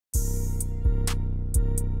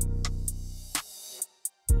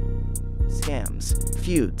scams,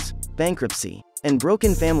 feuds, bankruptcy, and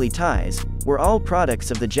broken family ties, were all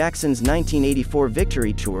products of the Jacksons' 1984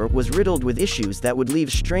 Victory Tour was riddled with issues that would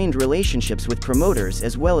leave strained relationships with promoters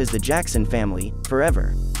as well as the Jackson family,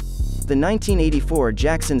 forever. The 1984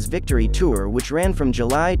 Jacksons Victory Tour, which ran from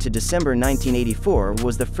July to December 1984,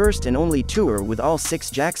 was the first and only tour with all 6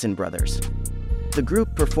 Jackson brothers. The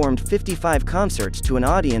group performed 55 concerts to an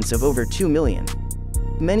audience of over 2 million.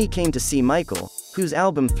 Many came to see Michael, whose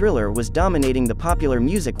album Thriller was dominating the popular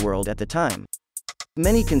music world at the time.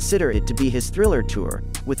 Many consider it to be his Thriller tour,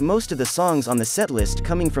 with most of the songs on the setlist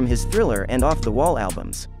coming from his Thriller and Off the Wall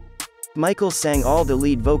albums. Michael sang all the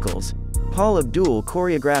lead vocals, Paul Abdul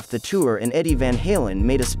choreographed the tour, and Eddie Van Halen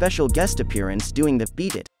made a special guest appearance doing the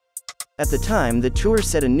Beat It. At the time, the tour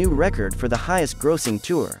set a new record for the highest-grossing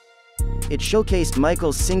tour. It showcased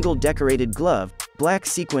Michael's single decorated glove, black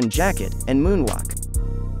sequin jacket, and moonwalk.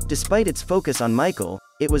 Despite its focus on Michael,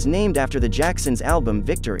 it was named after the Jacksons' album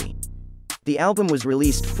Victory. The album was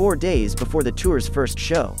released 4 days before the tour's first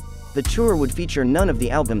show. The tour would feature none of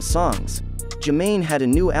the album's songs. Jermaine had a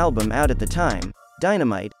new album out at the time,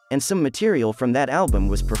 Dynamite, and some material from that album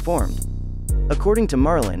was performed. According to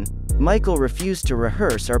Marlon, Michael refused to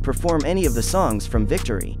rehearse or perform any of the songs from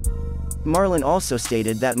Victory. Marlon also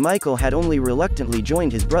stated that Michael had only reluctantly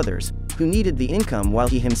joined his brothers, who needed the income while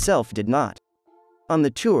he himself did not. On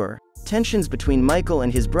the tour, tensions between Michael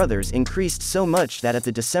and his brothers increased so much that at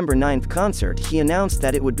the December 9th concert he announced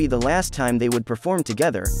that it would be the last time they would perform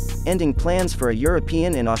together, ending plans for a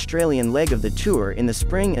European and Australian leg of the tour in the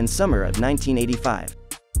spring and summer of 1985.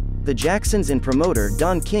 The Jacksons and promoter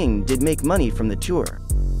Don King did make money from the tour.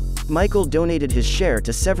 Michael donated his share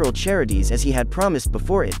to several charities as he had promised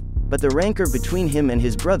before it, but the rancor between him and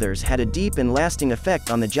his brothers had a deep and lasting effect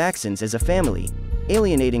on the Jacksons as a family,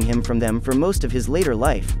 alienating him from them for most of his later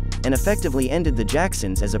life, and effectively ended the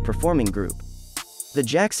Jacksons as a performing group. The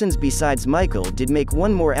Jacksons, besides Michael, did make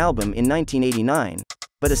one more album in 1989,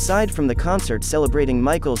 but aside from the concert celebrating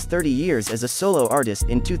Michael's 30 years as a solo artist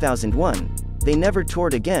in 2001, they never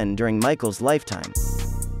toured again during Michael's lifetime.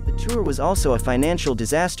 The tour was also a financial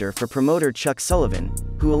disaster for promoter Chuck Sullivan,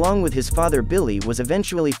 who along with his father Billy was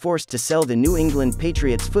eventually forced to sell the New England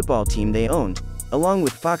Patriots football team they owned, along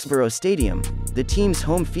with Foxborough Stadium, the team's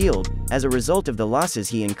home field, as a result of the losses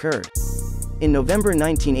he incurred. In November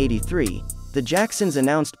 1983, the Jacksons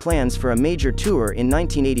announced plans for a major tour in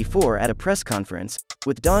 1984 at a press conference,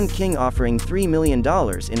 with Don King offering $3 million in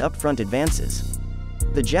upfront advances.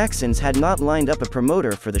 The Jacksons had not lined up a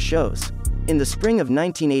promoter for the shows. In the spring of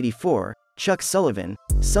 1984, Chuck Sullivan,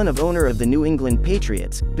 son of owner of the New England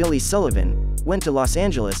Patriots, Billy Sullivan, went to Los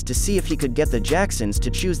Angeles to see if he could get the Jacksons to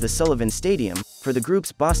choose the Sullivan Stadium for the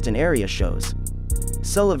group's Boston area shows.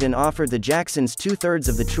 Sullivan offered the Jacksons 2/3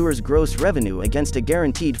 of the tour's gross revenue against a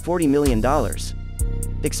guaranteed $40 million.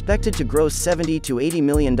 Expected to gross $70 to $80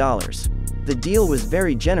 million. The deal was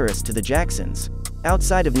very generous to the Jacksons.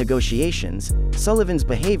 Outside of negotiations, Sullivan's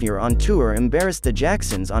behavior on tour embarrassed the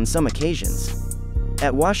Jacksons on some occasions.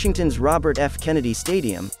 At Washington's Robert F. Kennedy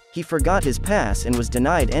Stadium, he forgot his pass and was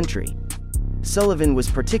denied entry. Sullivan was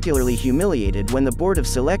particularly humiliated when the Board of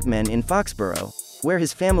Selectmen in Foxborough, where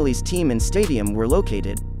his family's team and stadium were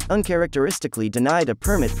located, uncharacteristically denied a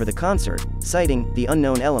permit for the concert, citing the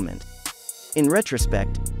unknown element. In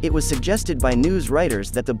retrospect, it was suggested by news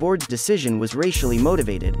writers that the board's decision was racially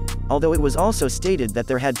motivated, although it was also stated that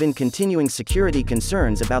there had been continuing security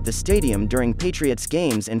concerns about the stadium during Patriots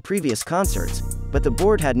games and previous concerts, but the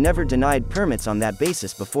board had never denied permits on that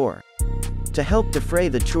basis before. To help defray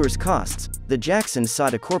the tour's costs, the Jacksons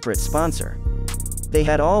sought a corporate sponsor. They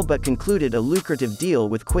had all but concluded a lucrative deal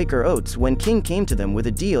with Quaker Oats when King came to them with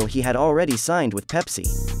a deal he had already signed with Pepsi.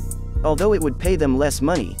 Although it would pay them less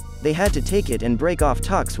money, they had to take it and break off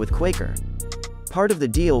talks with Quaker. Part of the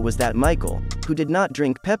deal was that Michael, who did not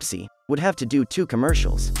drink Pepsi, would have to do 2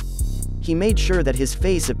 commercials. He made sure that his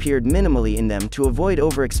face appeared minimally in them to avoid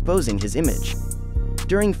overexposing his image.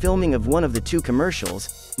 During filming of one of the 2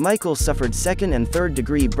 commercials, Michael suffered 2nd and 3rd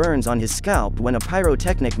degree burns on his scalp when a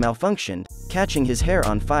pyrotechnic malfunctioned, catching his hair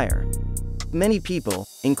on fire. Many people,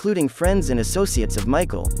 including friends and associates of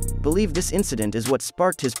Michael, believe this incident is what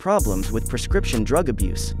sparked his problems with prescription drug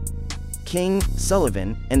abuse. King,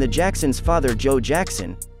 Sullivan, and the Jacksons' father Joe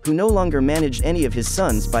Jackson, who no longer managed any of his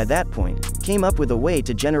sons by that point, came up with a way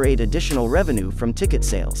to generate additional revenue from ticket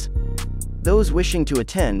sales. Those wishing to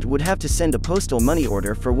attend would have to send a postal money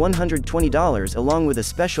order for $120 along with a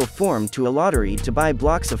special form to a lottery to buy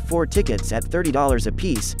blocks of 4 tickets at $30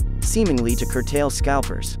 apiece, seemingly to curtail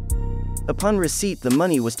scalpers. Upon receipt, the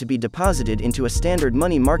money was to be deposited into a standard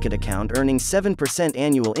money market account earning 7%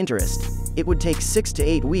 annual interest. It would take 6 to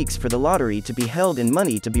 8 weeks for the lottery to be held and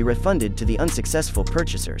money to be refunded to the unsuccessful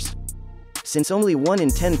purchasers. Since only 1 in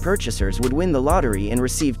 10 purchasers would win the lottery and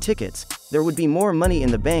receive tickets, there would be more money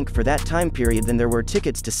in the bank for that time period than there were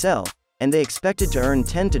tickets to sell, and they expected to earn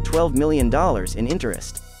 $10 to $12 million in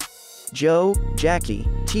interest. Joe, Jackie,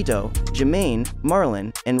 Tito, Jermaine,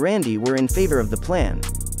 Marlon, and Randy were in favor of the plan,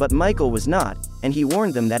 but Michael was not, and he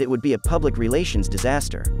warned them that it would be a public relations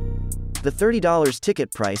disaster. The $30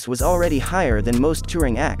 ticket price was already higher than most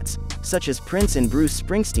touring acts, such as Prince and Bruce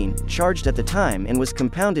Springsteen, charged at the time, and was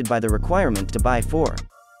compounded by the requirement to buy 4.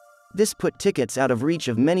 This put tickets out of reach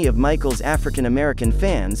of many of Michael's African American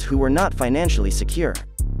fans who were not financially secure.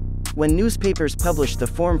 When newspapers published the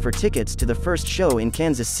form for tickets to the first show in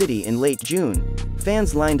Kansas City in late June,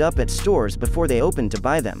 fans lined up at stores before they opened to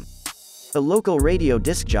buy them. A local radio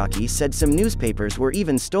disc jockey said some newspapers were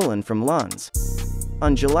even stolen from lawns.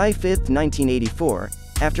 On July 5, 1984,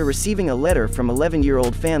 after receiving a letter from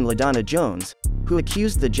 11-year-old fan LaDonna Jones, who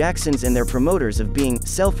accused the Jacksons and their promoters of being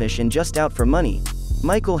selfish and just out for money,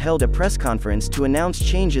 Michael held a press conference to announce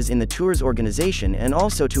changes in the tour's organization and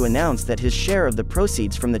also to announce that his share of the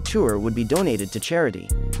proceeds from the tour would be donated to charity.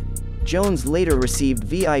 Jones later received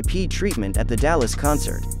VIP treatment at the Dallas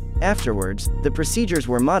concert. Afterwards, the procedures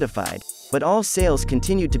were modified, but all sales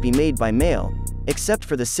continued to be made by mail, except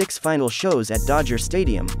for the 6 final shows at Dodger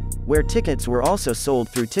Stadium, where tickets were also sold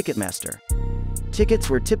through Ticketmaster. Tickets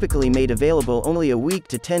were typically made available only a week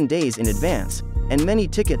to 10 days in advance, and many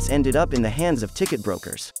tickets ended up in the hands of ticket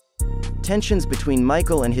brokers. Tensions between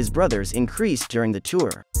Michael and his brothers increased during the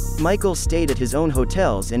tour. Michael stayed at his own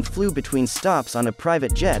hotels and flew between stops on a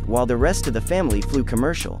private jet while the rest of the family flew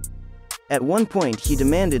commercial. At one point he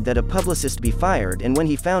demanded that a publicist be fired, and when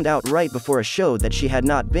he found out right before a show that she had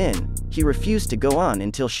not been, he refused to go on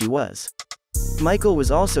until she was. Michael was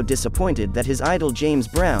also disappointed that his idol James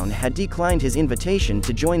Brown had declined his invitation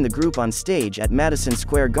to join the group on stage at Madison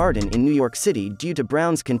Square Garden in New York City due to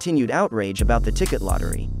Brown's continued outrage about the ticket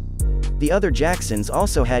lottery. The other Jacksons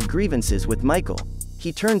also had grievances with Michael.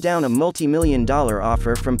 He turned down a multi-million-dollar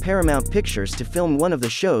offer from Paramount Pictures to film one of the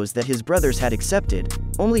shows that his brothers had accepted,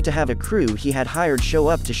 only to have a crew he had hired show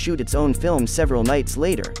up to shoot its own film several nights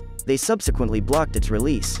later. They subsequently blocked its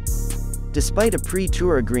release. Despite a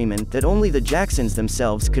pre-tour agreement that only the Jacksons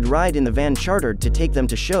themselves could ride in the van chartered to take them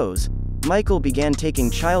to shows, Michael began taking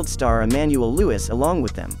child star Emmanuel Lewis along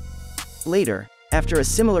with them. Later, after a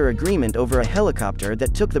similar agreement over a helicopter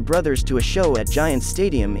that took the brothers to a show at Giants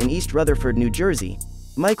Stadium in East Rutherford, New Jersey,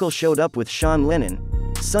 Michael showed up with Sean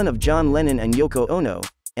Lennon, son of John Lennon and Yoko Ono,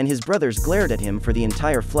 and his brothers glared at him for the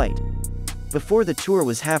entire flight. Before the tour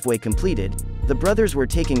was halfway completed, the brothers were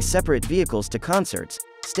taking separate vehicles to concerts,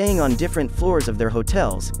 staying on different floors of their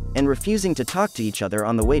hotels, and refusing to talk to each other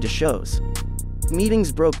on the way to shows.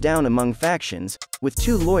 Meetings broke down among factions, with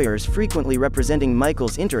 2 lawyers frequently representing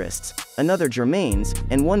Michael's interests, another Jermaine's,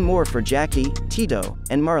 and one more for Jackie, Tito,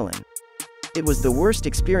 and Marlon. It was the worst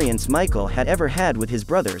experience Michael had ever had with his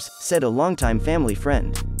brothers, said a longtime family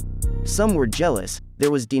friend. Some were jealous,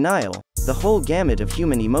 there was denial, the whole gamut of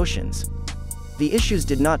human emotions. The issues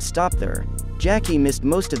did not stop there. Jackie missed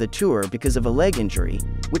most of the tour because of a leg injury,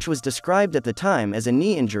 which was described at the time as a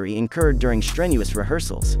knee injury incurred during strenuous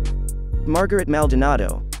rehearsals. Margaret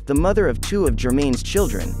Maldonado, the mother of 2 of Jermaine's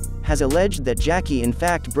children, has alleged that Jackie in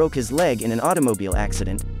fact broke his leg in an automobile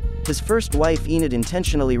accident. His first wife Enid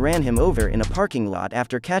intentionally ran him over in a parking lot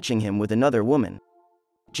after catching him with another woman.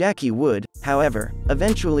 Jackie would, however,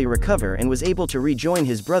 eventually recover and was able to rejoin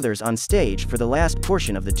his brothers on stage for the last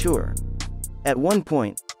portion of the tour. At one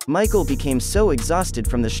point, Michael became so exhausted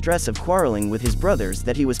from the stress of quarreling with his brothers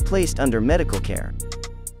that he was placed under medical care.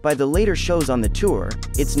 By the later shows on the tour,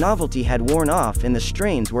 its novelty had worn off and the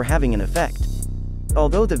strains were having an effect.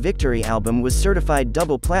 Although the Victory album was certified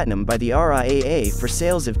double platinum by the RIAA for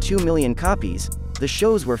sales of 2 million copies, the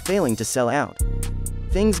shows were failing to sell out.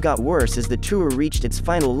 Things got worse as the tour reached its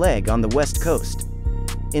final leg on the West Coast.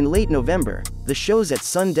 In late November, the shows at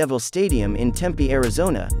Sun Devil Stadium in Tempe,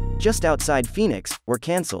 Arizona, just outside Phoenix, were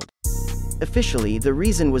canceled. Officially, the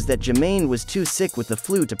reason was that Jermaine was too sick with the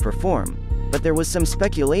flu to perform, but there was some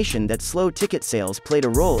speculation that slow ticket sales played a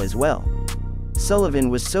role as well. Sullivan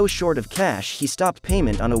was so short of cash he stopped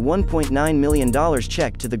payment on a $1.9 million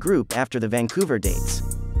check to the group after the Vancouver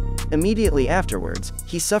dates. Immediately afterwards,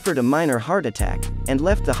 he suffered a minor heart attack, and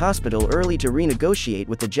left the hospital early to renegotiate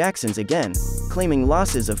with the Jacksons again, claiming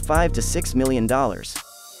losses of $5 to $6 million.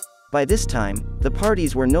 By this time, the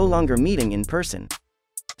parties were no longer meeting in person.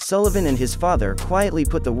 Sullivan and his father quietly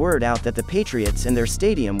put the word out that the Patriots and their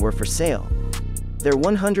stadium were for sale. Their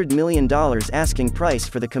 $100 million asking price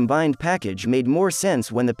for the combined package made more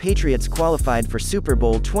sense when the Patriots qualified for Super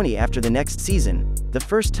Bowl 20 after the next season, the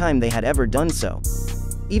first time they had ever done so.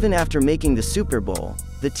 Even after making the Super Bowl,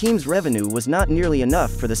 the team's revenue was not nearly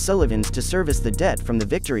enough for the Sullivans to service the debt from the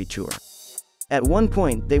Victory Tour. At one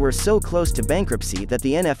point they were so close to bankruptcy that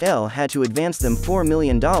the NFL had to advance them $4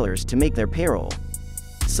 million to make their payroll.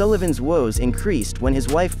 Sullivan's woes increased when his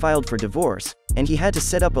wife filed for divorce, and he had to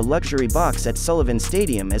set up a luxury box at Sullivan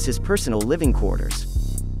Stadium as his personal living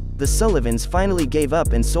quarters. The Sullivans finally gave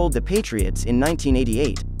up and sold the Patriots in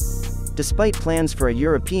 1988. Despite plans for a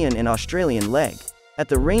European and Australian leg, at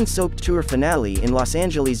the rain-soaked tour finale in Los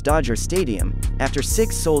Angeles Dodger Stadium, after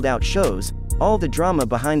 6 sold-out shows, all the drama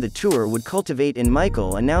behind the tour would cultivate in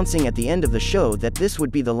Michael announcing at the end of the show that this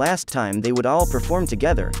would be the last time they would all perform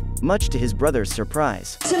together, much to his brother's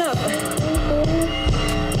surprise. Listen up.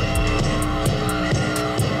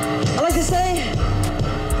 I'd like to say,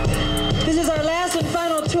 this is our last and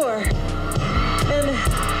final tour. And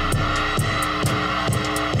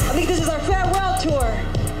I think this is our farewell tour.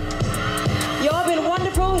 Y'all been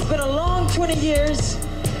wonderful. It's been a long 20 years,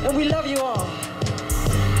 and we love you all.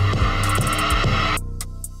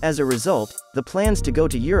 As a result, the plans to go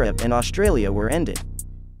to Europe and Australia were ended.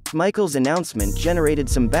 Michael's announcement generated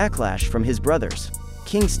some backlash from his brothers.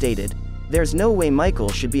 King stated, "There's no way Michael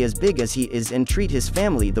should be as big as he is and treat his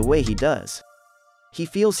family the way he does. He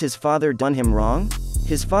feels his father done him wrong?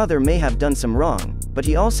 His father may have done some wrong, but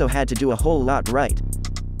he also had to do a whole lot right.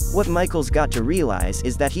 What Michael's got to realize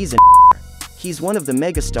is that he's a He's one of the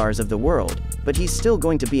megastars of the world, but he's still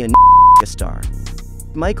going to be a megastar."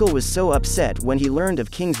 Michael was so upset when he learned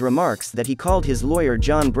of King's remarks that he called his lawyer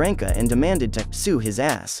John Branca and demanded to sue his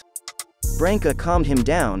ass. Branca calmed him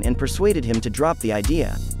down and persuaded him to drop the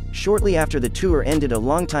idea. Shortly after the tour ended, a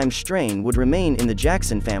longtime strain would remain in the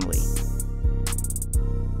Jackson family.